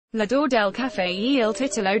Lodore del caffè e il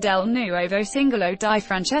titolo del nuovo singolo di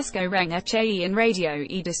Francesco Renga c'è in radio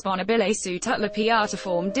e disponibile su tutte le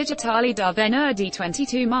piattaforme digitali da venerdì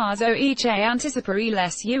 22 marzo e c'è anticipa il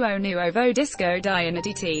suo nuovo disco di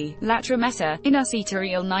inediti, l'altra metà, in uscita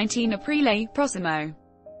il 19 aprile, prossimo.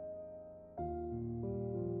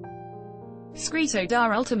 Scritto da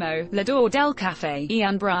Ultimo, Lodore del caffè e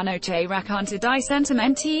un brano che racconta di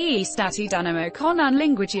sentimenti e stati d'animo con un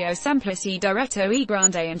linguaggio semplice diretto e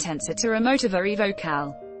grande intensità emotiva e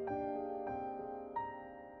vocale.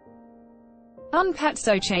 Un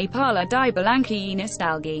pezzo che parla di bianchi e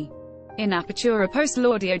nostalgia. In apertura post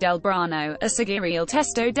l'audio del brano, a seguire il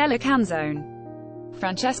testo della canzone.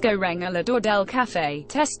 Francesco Renga Lodore del caffè,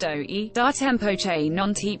 testo e, da tempo che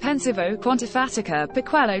non ti pensavo quanta fatica, per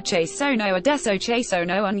quello che sono adesso che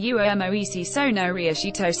sono un uomo e si sono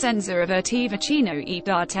riuscito senza averti vicino e,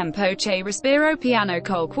 da tempo che respiro piano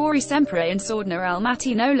col cuore sempre in sordina al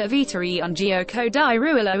mattino la vita e un gioco di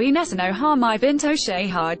ruolo e nessuno ha mai vinto che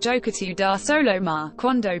ha giocato da solo ma,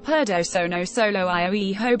 quando perdo sono solo io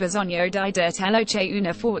e ho bisogno di dirtelo che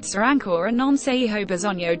una forza ancora non se ho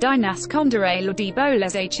bisogno di nascondere lo debole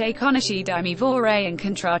che conosci di mi vorrei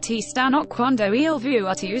incontrarti stanotte quando il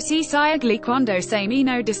vuoto si scioglie quando sei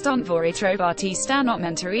meno distante vorrei trovarti stanotte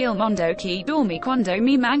mentre il mondo che dormi quando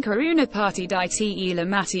mi manca una parte di te e la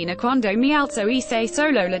mattina quando mi alzo e sei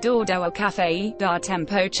solo l'odore del caffè, da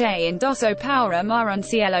tempo che indosso paura ma un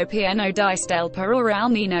cielo pieno di stelle per ora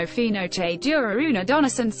almeno fino che dura una donna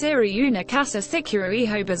sincera e una casa sicura e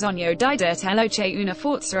ho bisogno di dirtelo che una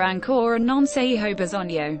forza ancora non se ho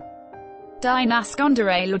bisogno di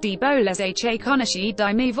nascondere lo debole che conosci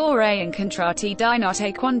di mi vorrei incontrarti di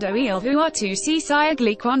notte quando il vuoto si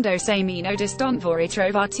scioglie quando sei meno distante vorrei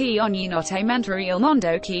trovarti ogni notte mentre il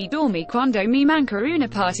mondo che dormi quando mi manca una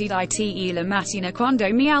parte di te e la mattina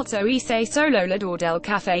quando mi alzo e sei solo l'odore del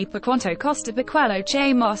caffè per quanto costa per quello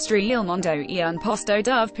che mostri il mondo e un posto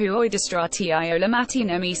dove puoi distrarti io la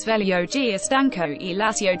mattina mi sveglio già stanco e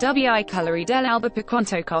lascio i colori dell'alba per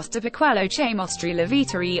quanto costa per quello che mostri la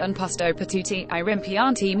vita e un posto per tutti I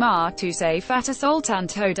rimpianti ma tu sei fatta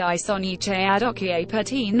soltanto di sogni che ad occhio per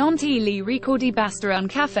te non ti li ricordi basta un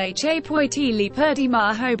caffè che poi ti li perdi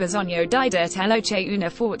ma ho bisogno di dirtelo che una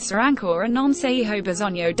forza ancora non se ho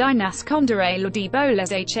bisogno di nascondere lo debole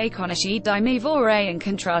che conosci di mi vorrei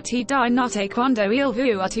incontrarti di notte quando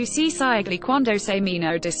il vuoto si scioglie quando sei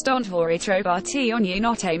meno distante vorrei trovarti ogni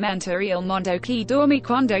notte mentre il mondo che dormi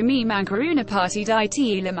quando mi manca una parte di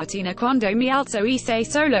te e la mattina quando mi alzo e sei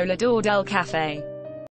solo l'odore del caffè.